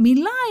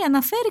 Μιλάει,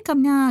 αναφέρει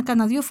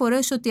κανένα δύο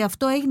φορές ότι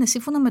αυτό έγινε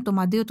σύμφωνα με το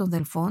μαντίο των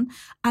Δελφών,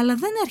 αλλά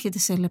δεν έρχεται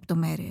σε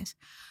λεπτομέρειες.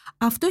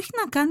 Αυτό έχει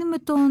να κάνει με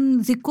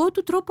τον δικό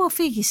του τρόπο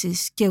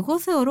αφήγησης και εγώ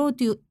θεωρώ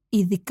ότι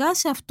ειδικά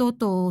σε αυτό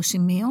το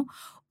σημείο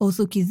ο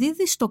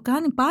Θουκυδίδης το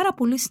κάνει πάρα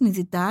πολύ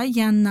συνειδητά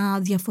για να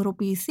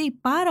διαφοροποιηθεί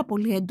πάρα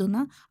πολύ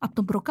έντονα από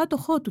τον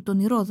προκάτοχό του, τον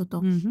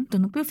Ηρόδοτο,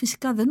 τον οποίο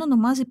φυσικά δεν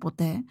ονομάζει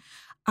ποτέ,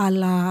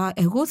 αλλά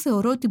εγώ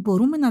θεωρώ ότι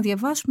μπορούμε να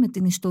διαβάσουμε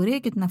την ιστορία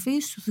και την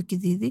αφήγηση του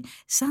Θουκυδίδη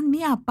σαν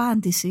μία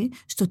απάντηση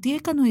στο τι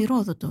έκανε ο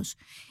Ηρόδοτος.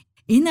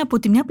 Είναι από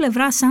τη μια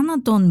πλευρά σαν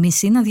να τον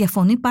μισεί, να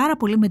διαφωνεί πάρα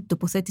πολύ με την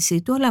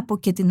τοποθέτησή του, αλλά από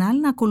και την άλλη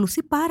να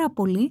ακολουθεί πάρα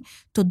πολύ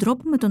τον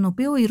τρόπο με τον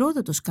οποίο ο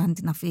Ηρόδοτος κάνει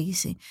την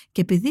αφήγηση.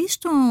 Και επειδή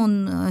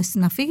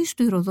στην αφήγηση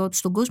του Ηροδότου,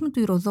 στον κόσμο του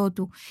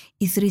Ηροδότου,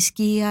 η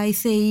θρησκεία, οι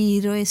θεοί, οι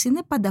ήρωες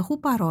είναι πανταχού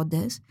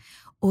παρόντες,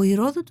 ο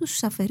Ηρόδοτος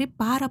τους αφαιρεί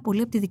πάρα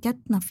πολύ από τη δικιά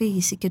του την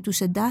αφήγηση και τους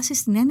εντάσσει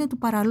στην έννοια του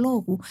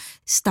παραλόγου,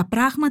 στα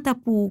πράγματα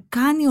που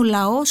κάνει ο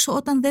λαός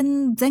όταν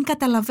δεν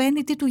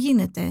καταλαβαίνει τι του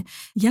γίνεται.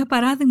 Για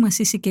παράδειγμα,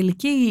 στη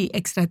Σικελική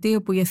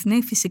εκστρατεία που οι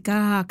Αθηναίοι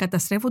φυσικά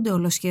καταστρέφονται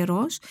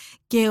ολοσχερός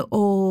και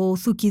ο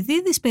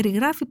Θουκυδίδης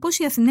περιγράφει πως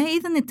οι Αθηναίοι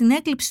είδανε την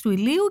έκλειψη του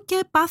ηλίου και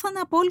πάθανε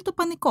απόλυτο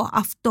πανικό.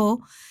 Αυτό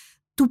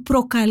του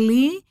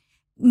προκαλεί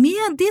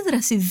μία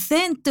αντίδραση,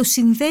 δεν το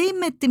συνδέει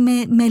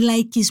με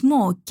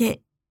λαϊκισμό και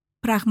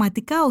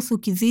πραγματικά ο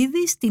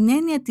Θουκυδίδης την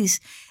έννοια της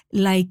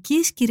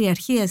λαϊκής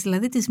κυριαρχίας,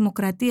 δηλαδή της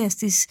δημοκρατίας,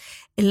 της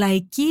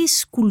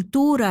λαϊκής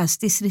κουλτούρας,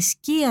 της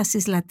θρησκείας,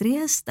 της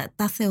λατρείας,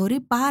 τα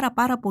θεωρεί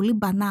πάρα πολύ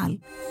μπανάλ.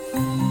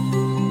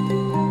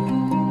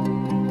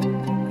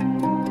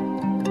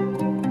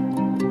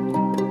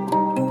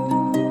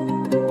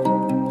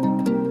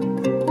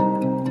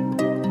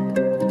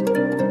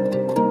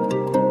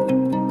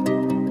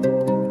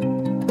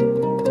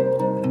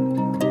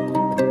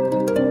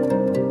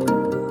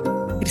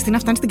 Χριστίνα,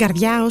 φτάνει στην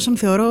καρδιά όσον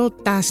θεωρώ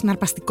τα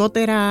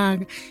συναρπαστικότερα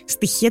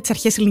στοιχεία της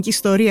αρχαίας ελληνικής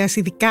ιστορίας,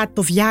 ειδικά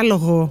το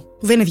διάλογο,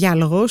 που δεν είναι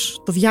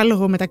διάλογος, το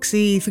διάλογο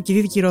μεταξύ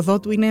Θουκυδίδη και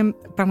Ηροδότου είναι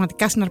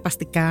πραγματικά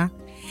συναρπαστικά.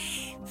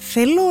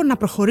 Θέλω να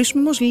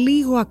προχωρήσουμε όμως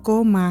λίγο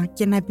ακόμα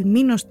και να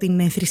επιμείνω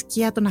στην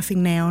θρησκεία των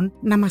Αθηναίων,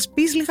 να μας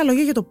πεις λίγα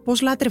λόγια για το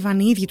πώς λάτρευαν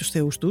οι ίδιοι τους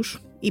θεούς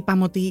τους.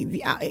 Είπαμε ότι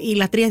η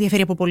λατρεία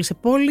διαφέρει από πόλη σε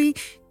πόλη.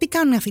 Τι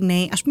κάνουν οι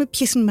Αθηναίοι, ας πούμε,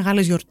 ποιες είναι οι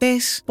μεγάλες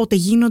γιορτές, πότε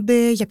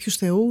γίνονται, για ποιους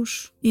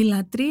θεούς? Η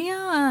λατρεία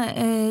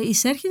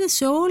εισέρχεται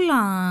σε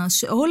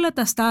όλα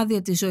τα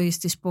στάδια της ζωής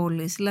της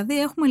πόλης. Δηλαδή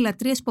έχουμε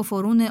λατρείες που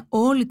αφορούν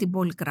όλη την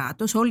πόλη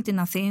κράτος, όλη την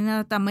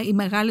Αθήνα, οι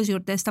μεγάλες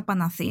γιορτές, τα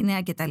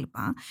Παναθήναια κτλ.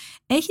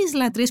 Έχεις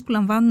λατρείες που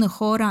λαμβάνουν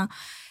χώρα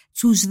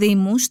στους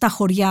δήμους, στα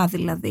χωριά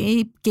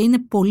δηλαδή, και είναι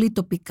πολύ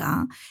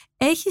τοπικά.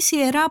 Έχεις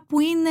ιερά που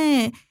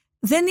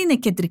δεν είναι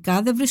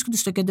κεντρικά, δεν βρίσκονται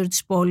στο κέντρο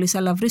της πόλης,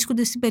 αλλά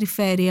βρίσκονται στην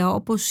περιφέρεια,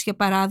 όπως για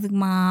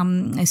παράδειγμα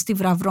στη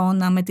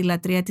Βραβρώνα με τη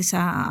λατρεία της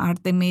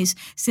Άρτεμις,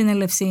 στην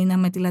Ελευσίνα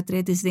με τη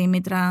λατρεία της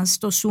Δήμητρας,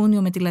 στο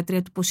Σούνιο με τη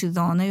λατρεία του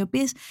Ποσειδώνα, οι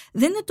οποίες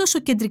δεν είναι τόσο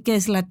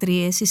κεντρικές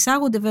λατρείες,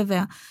 εισάγονται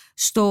βέβαια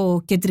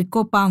στο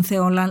κεντρικό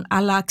πάνθεο,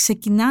 αλλά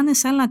ξεκινάνε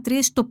σαν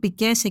λατρείες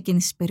τοπικές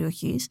εκείνης της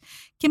περιοχής.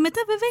 Και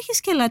μετά βέβαια έχεις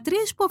και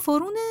λατρείες που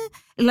αφορούν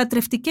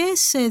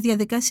λατρευτικές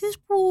διαδικασίες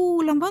που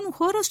λαμβάνουν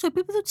χώρα στο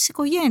επίπεδο της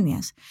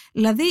οικογένειας.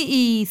 Δηλαδή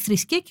η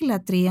θρησκεία και η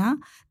λατρεία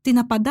την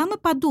απαντάμε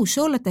παντού, σε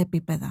όλα τα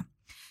επίπεδα.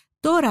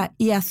 Τώρα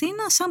η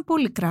Αθήνα σαν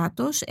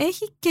πολυκράτος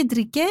έχει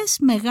κεντρικές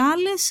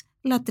μεγάλες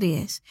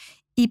λατρείες.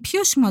 Η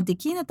πιο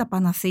σημαντική είναι τα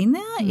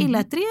Παναθήναια, η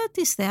λατρεία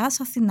της θεάς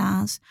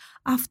Αθηνάς.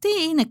 Αυτή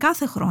είναι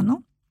κάθε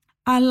χρόνο.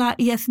 Αλλά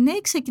οι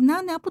Αθηναίοι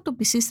ξεκινάνε από το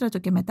Πισίστρατο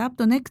και μετά, από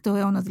τον 6ο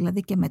αιώνα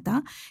δηλαδή και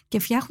μετά, και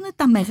φτιάχνουν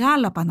τα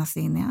μεγάλα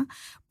Παναθήναια,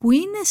 που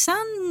είναι σαν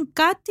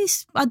κάτι,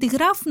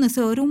 αντιγράφουν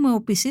θεωρούμε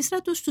ο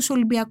Πισίστρατος στους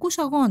Ολυμπιακούς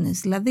Αγώνες.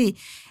 Δηλαδή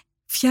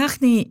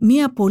φτιάχνει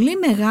μια πολύ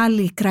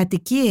μεγάλη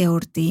κρατική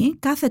εορτή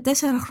κάθε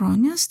 4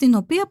 χρόνια, στην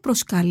οποία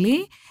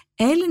προσκαλεί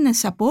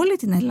Έλληνες από όλη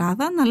την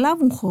Ελλάδα να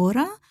λάβουν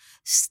χώρα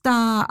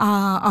στα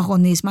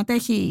αγωνίσματα,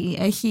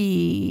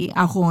 έχει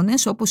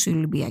αγώνες όπως οι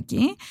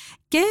Ολυμπιακοί,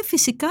 και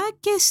φυσικά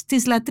και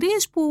στις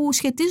λατρείες που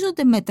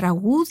σχετίζονται με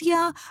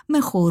τραγούδια, με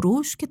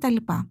χορούς κτλ.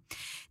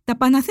 Τα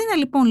Παναθήναια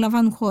λοιπόν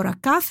λαμβάνουν χώρα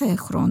κάθε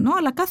χρόνο,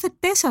 αλλά κάθε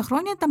 4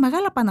 χρόνια τα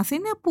μεγάλα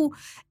Παναθήναια που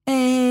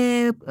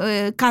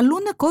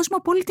καλούν κόσμο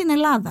από όλη την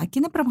Ελλάδα, και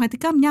είναι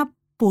πραγματικά μια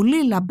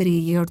πολύ λαμπρή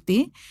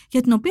γιορτή,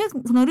 για την οποία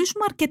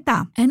γνωρίζουμε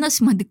αρκετά. Ένα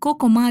σημαντικό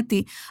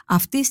κομμάτι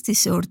αυτής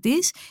της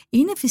εορτής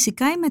είναι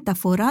φυσικά η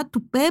μεταφορά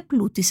του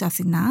πέπλου της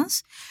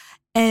Αθηνάς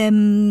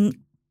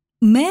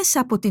μέσα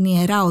από την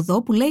Ιερά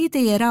Οδό, που λέγεται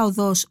Ιερά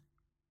Οδός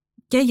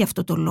και γι'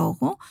 αυτό το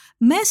λόγο,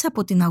 μέσα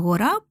από την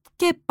αγορά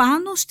και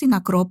πάνω στην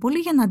Ακρόπολη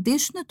για να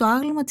ντύσουν το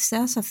άγαλμα της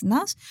Θεάς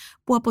Αθηνάς,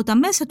 που από τα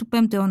μέσα του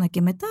 5ου αιώνα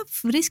και μετά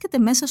βρίσκεται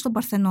μέσα στον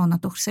Παρθενώνα,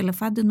 το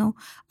χρυσελεφάντινο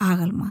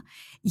άγαλμα.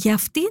 Για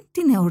αυτή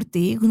την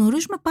εορτή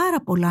γνωρίζουμε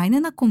πάρα πολλά. Είναι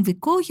ένα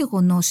κομβικό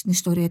γεγονός στην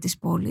ιστορία της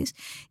πόλης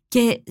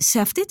και σε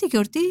αυτή τη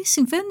γιορτή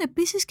συμβαίνουν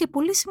επίσης και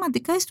πολύ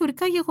σημαντικά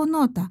ιστορικά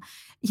γεγονότα.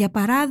 Για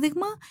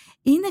παράδειγμα,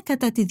 είναι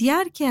κατά τη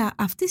διάρκεια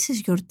αυτής της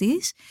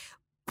γιορτής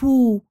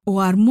που ο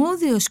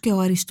Αρμόδιος και ο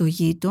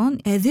Αριστογείτων,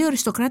 δύο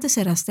αριστοκράτες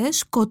εραστές,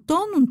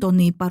 σκοτώνουν τον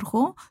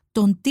ύπαρχο,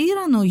 τον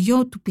τύρανο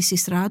γιο του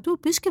Πισιστράτου, ο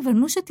οποίος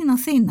κυβερνούσε την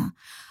Αθήνα.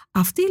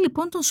 Αυτοί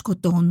λοιπόν τον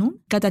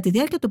σκοτώνουν κατά τη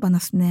διάρκεια των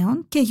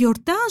Παναθηναίων και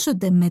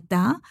γιορτάζονται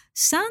μετά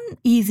σαν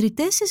οι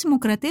ιδρυτές της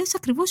δημοκρατίας,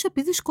 ακριβώς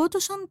επειδή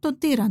σκότωσαν τον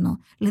τύρανο.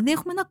 Δηλαδή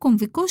έχουμε ένα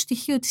κομβικό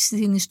στοιχείο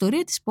στην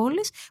ιστορία της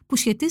πόλης που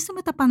σχετίζεται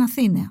με τα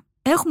Παναθήναια.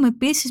 Έχουμε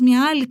επίσης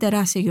μια άλλη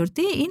τεράστια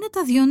γιορτή, είναι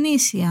τα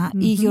Διονύσια,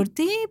 η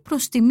γιορτή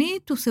προς τιμή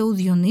του θεού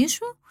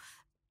Διονύσου,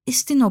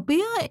 στην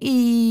οποία οι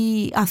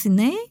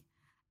Αθηναίοι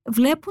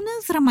βλέπουν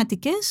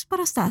δραματικές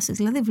παραστάσεις,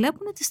 δηλαδή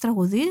βλέπουν τις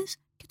τραγωδίες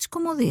και τις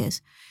κωμωδίες.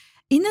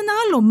 Είναι ένα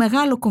άλλο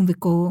μεγάλο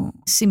κομβικό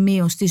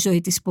σημείο στη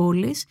ζωή της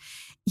πόλης,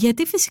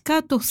 γιατί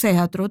φυσικά το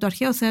θέατρο, το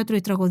αρχαίο θέατρο,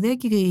 η τραγωδία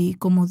και η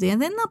κωμωδία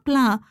δεν είναι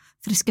απλά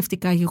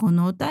θρησκευτικά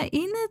γεγονότα,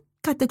 είναι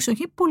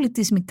κατεξοχή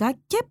πολιτισμικά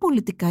και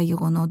πολιτικά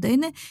γεγονότα.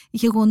 Είναι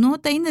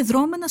γεγονότα, είναι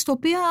δρόμενα στα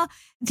οποία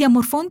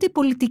διαμορφώνεται η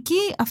πολιτική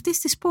αυτής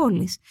της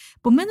πόλης.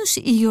 Επομένως,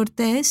 οι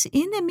γιορτές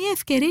είναι μια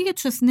ευκαιρία για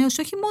τους Αθηναίους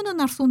όχι μόνο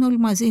να έρθουν όλοι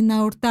μαζί, να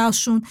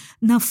εορτάσουν,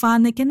 να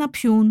φάνε και να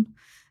πιούν.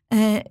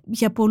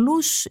 Για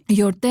πολλούς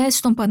γιορτές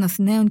των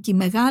Παναθηναίων και οι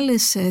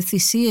μεγάλες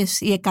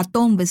θυσίες, οι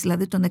εκατόμβες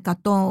δηλαδή των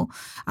 100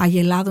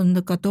 αγελάδων, των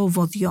 100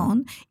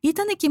 βοδιών,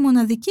 ήταν και η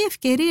μοναδική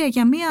ευκαιρία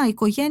για μια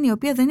οικογένεια η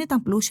οποία δεν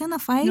ήταν πλούσια να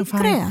φάει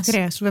κρέας.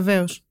 Κρέας,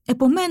 βεβαίως.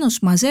 Επομένως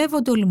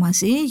μαζεύονται όλοι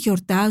μαζί,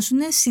 γιορτάζουν,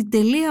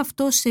 συντελεί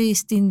αυτό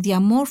στην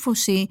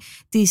διαμόρφωση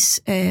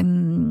της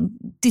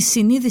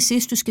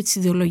συνείδησής τους και της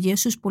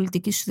ιδεολογίας τους,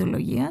 πολιτικής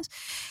ιδεολογίας.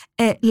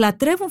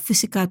 Λατρεύουν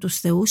φυσικά τους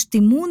θεούς,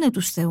 τιμούν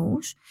τους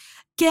θεούς.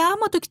 Και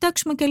άμα το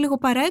κοιτάξουμε και λίγο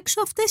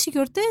παραέξω, αυτές οι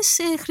γιορτές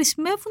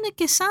χρησιμεύουν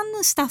και σαν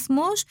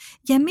σταθμός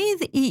για μια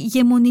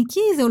ηγεμονική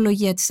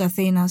ιδεολογία της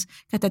Αθήνας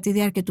κατά τη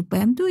διάρκεια του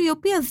 5ου, η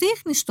οποία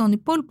δείχνει στον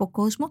υπόλοιπο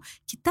κόσμο,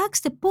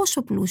 κοιτάξτε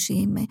πόσο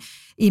πλούσιοι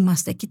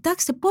είμαστε,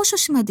 κοιτάξτε πόσο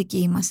σημαντικοί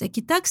είμαστε,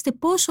 κοιτάξτε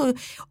πόσο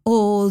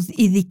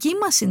οι δικοί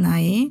μας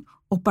ναοί,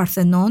 ο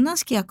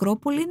Παρθενώνας και η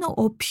Ακρόπολη είναι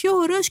ο πιο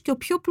ωραίος και ο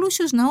πιο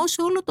πλούσιος ναός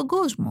σε όλο τον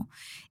κόσμο.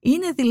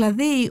 Είναι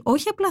δηλαδή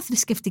όχι απλά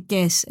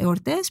θρησκευτικές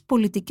εορτές,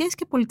 πολιτικές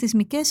και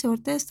πολιτισμικές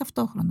εορτές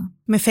ταυτόχρονα.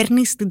 Με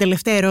φέρνει στην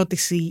τελευταία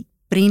ερώτηση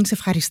πριν σε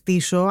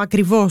ευχαριστήσω,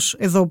 ακριβώς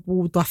εδώ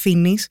που το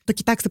αφήνεις. Το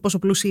κοιτάξτε πόσο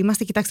πλούσιοι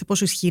είμαστε, κοιτάξτε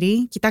πόσο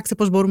ισχυροί, κοιτάξτε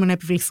πώς μπορούμε να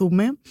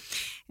επιβληθούμε.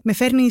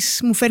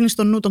 Μου φέρνεις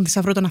στο νου τον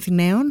θησαυρό των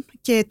Αθηναίων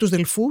και τους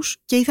Δελφούς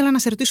και ήθελα να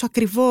σε ρωτήσω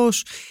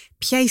ακριβώς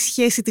ποια η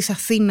σχέση της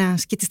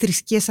Αθήνας και της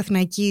θρησκείας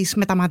αθηναϊκής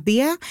με τα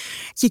μαντεία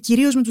και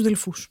κυρίως με τους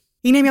Δελφούς.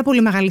 Είναι μια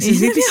πολύ μεγάλη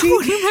συζήτηση,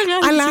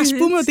 αλλά ας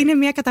πούμε ότι είναι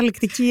μια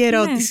καταλεκτική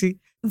ερώτηση. Ναι.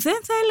 Δεν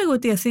θα έλεγα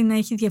ότι η Αθήνα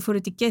έχει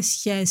διαφορετικές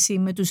σχέσεις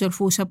με τους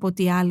Δελφούς από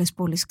ότι άλλες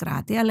πόλεις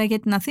κράτη, αλλά για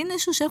την Αθήνα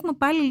ίσως έχουμε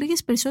πάλι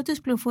λίγες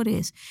περισσότερες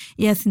πληροφορίες.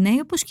 Οι Αθηναίοι,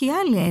 όπως και οι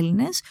άλλοι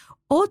Έλληνες,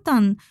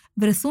 όταν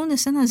βρεθούν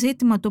σε ένα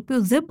ζήτημα το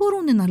οποίο δεν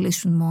μπορούν να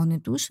λύσουν μόνοι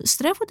τους,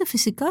 στρέφονται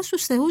φυσικά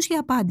στους θεούς για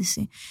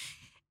απάντηση.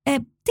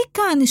 Τι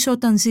κάνεις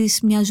όταν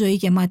ζεις μια ζωή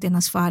γεμάτη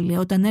ανασφάλεια,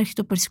 όταν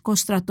έρχεται ο Περσικός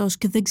στρατός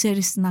και δεν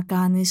ξέρεις τι να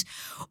κάνεις,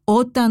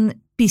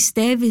 όταν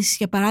πιστεύεις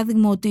για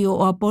παράδειγμα ότι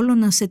ο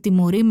Απόλλωνας σε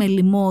τιμωρεί με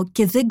λοιμό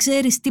και δεν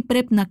ξέρεις τι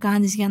πρέπει να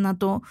κάνεις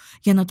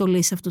για να το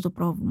λύσεις αυτό το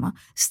πρόβλημα.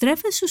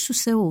 Στρέφεσαι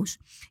στους θεούς.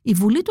 Η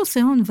Βουλή των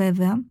Θεών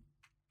βέβαια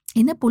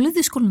είναι πολύ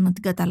δύσκολο να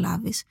την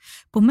καταλάβεις.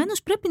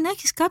 Επομένως πρέπει να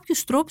έχεις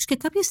κάποιους τρόπους και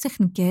κάποιες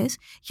τεχνικές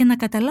για να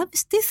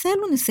καταλάβεις τι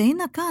θέλουν οι θεοί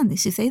να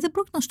κάνεις. Οι θεοί δεν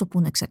πρόκειται να σου το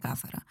πούνε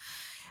ξεκάθαρα.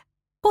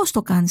 Πώς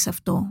το κάνεις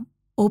αυτό?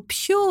 Ο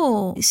πιο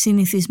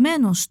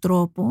συνηθισμένος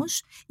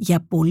τρόπος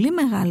για πολύ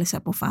μεγάλες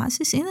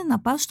αποφάσεις είναι να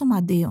πας στο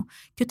μαντίο.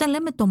 Και όταν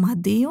λέμε το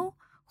μαντίο,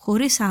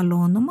 χωρίς άλλο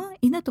όνομα,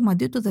 είναι το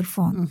μαντίο των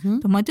Δελφών.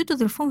 Το μαντίο των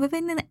Δελφών βέβαια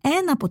είναι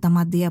ένα από τα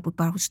μαντεία που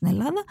υπάρχουν στην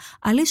Ελλάδα,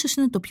 αλλά ίσως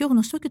είναι το πιο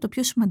γνωστό και το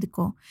πιο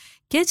σημαντικό.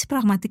 Και έτσι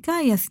πραγματικά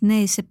οι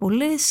Αθηναίοι σε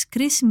πολλές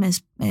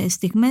κρίσιμες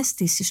στιγμές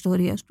της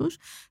ιστορίας τους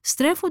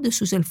στρέφονται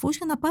στους Δελφούς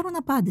για να πάρουν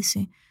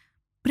απάντηση.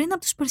 Πριν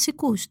από τους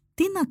Περσικούς,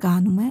 τι να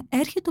κάνουμε,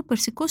 έρχεται ο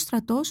Περσικός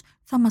στρατός,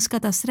 θα μας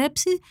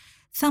καταστρέψει,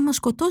 θα μας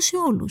σκοτώσει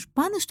όλους.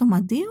 Πάνε στο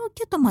μαντίο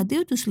και το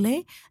μαντίο τους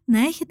λέει να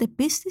έχετε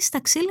πίστη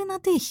στα ξύλινα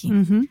τείχη.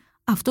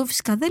 Αυτό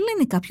φυσικά δεν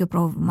λύνει κάποιο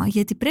πρόβλημα,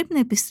 γιατί πρέπει να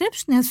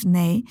επιστρέψουν οι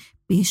Αθηναίοι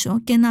πίσω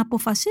και να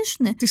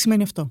αποφασίσουν. Τι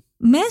σημαίνει αυτό?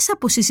 Μέσα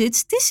από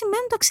συζήτηση, τι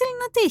σημαίνουν τα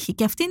ξύλινα τείχη.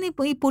 Και αυτή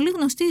είναι η πολύ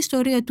γνωστή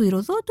ιστορία του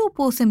Ηροδότου,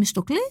 όπου ο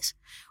Θεμιστοκλής,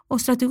 ο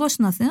στρατηγός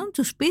των Αθηναίων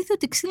τους πείθει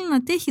ότι η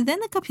ξύλινα τύχη δεν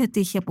είναι κάποια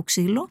τύχη από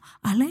ξύλο,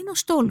 αλλά είναι ο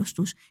στόλος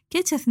τους. Και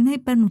έτσι οι Αθηναίοι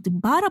παίρνουν την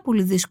πάρα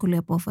πολύ δύσκολη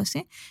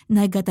απόφαση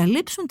να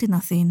εγκαταλείψουν την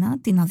Αθήνα,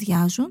 την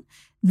αδειάζουν,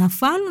 να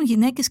φάλουν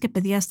γυναίκες και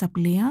παιδιά στα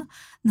πλοία,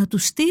 να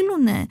τους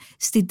στείλουν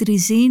στην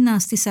Τριζίνα,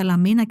 στη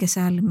Σαλαμίνα και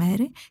σε άλλη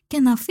μέρη και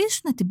να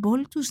αφήσουν την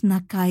πόλη τους να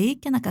καεί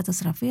και να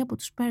καταστραφεί από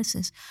τους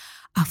Πέρσες.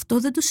 Αυτό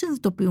δεν το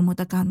συνειδητοποιούμε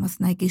όταν κάνουμε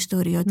αθηναϊκή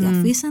ιστορία, ότι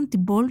αφήσαν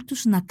την πόλη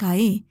τους να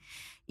καεί.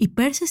 Οι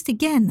Πέρσες την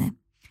καίνε.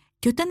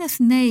 Και όταν οι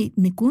Αθηναίοι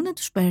νικούνε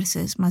τους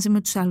Πέρσες μαζί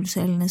με τους άλλους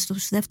Έλληνες,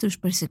 τους δεύτερους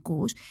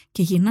Περσικούς,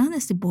 και γυρνάνε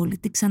στην πόλη,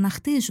 την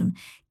ξαναχτίζουν.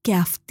 Και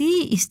αυτή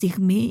η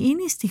στιγμή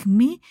είναι η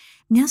στιγμή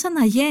μιας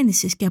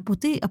αναγέννησης και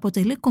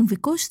αποτελεί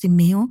κομβικό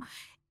σημείο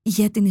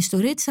για την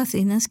ιστορία της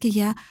Αθήνας και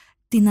για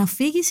την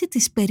αφήγηση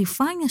της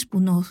περηφάνειας που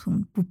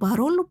νιώθουν, που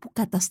παρόλο που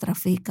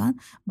καταστραφήκαν,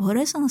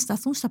 μπορέσαν να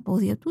σταθούν στα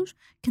πόδια τους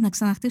και να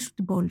ξαναχτίσουν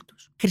την πόλη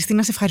τους.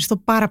 Χριστίνα, σε ευχαριστώ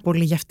πάρα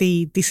πολύ για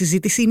αυτή τη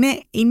συζήτηση.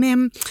 Είναι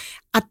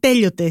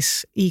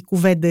ατέλειωτες οι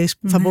κουβέντες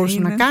που θα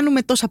μπορούσαμε να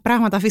κάνουμε. Τόσα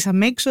πράγματα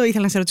αφήσαμε έξω.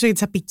 Ήθελα να σε ρωτήσω για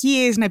τις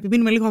απικίες, να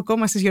επιμείνουμε λίγο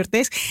ακόμα στις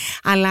γιορτές.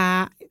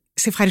 Αλλά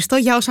σε ευχαριστώ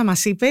για όσα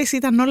μας είπες.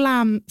 Ήταν όλα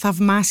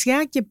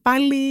θαυμάσια και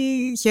πάλι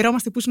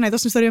χαιρόμαστε που ήσουν εδώ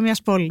στην ιστορία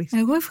μιας πόλης.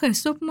 Εγώ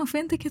ευχαριστώ που με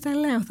αφήνετε και τα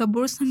λέω. Θα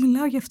μπορούσα να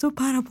μιλάω γι' αυτό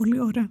πάρα πολύ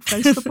ώρα.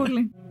 Ευχαριστώ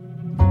πολύ.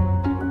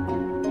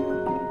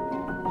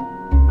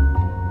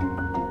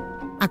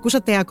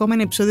 Ακούσατε ακόμα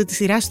ένα επεισόδιο της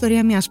σειράς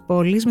Ιστορία μιας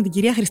πόλης με την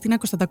κυρία Χριστίνα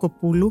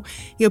Κωνσταντακοπούλου,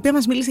 η οποία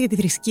μας μίλησε για τη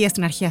θρησκεία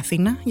στην αρχαία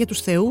Αθήνα, για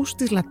τους θεούς,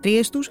 τις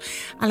λατρείες τους,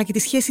 αλλά και τη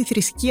σχέση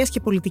θρησκείας και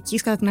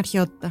πολιτικής κατά την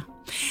αρχαιότητα.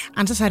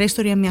 Αν σας αρέσει η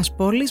Ιστορία μιας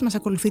πόλης, μας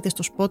ακολουθείτε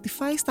στο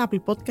Spotify, στα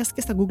Apple Podcast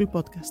και στα Google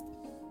Podcast.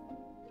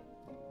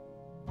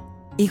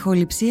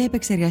 Ηχοληψία,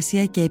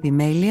 επεξεργασία και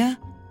επιμέλεια,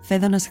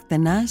 Φέδωνας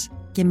Χτενάς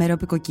και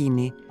Μερόπη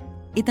Κοκκίνη.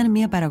 Ήταν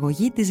μια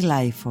παραγωγή της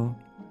Λάιφο.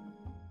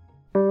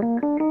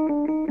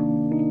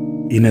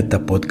 Είναι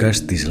τα podcast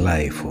της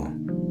Λάιφο.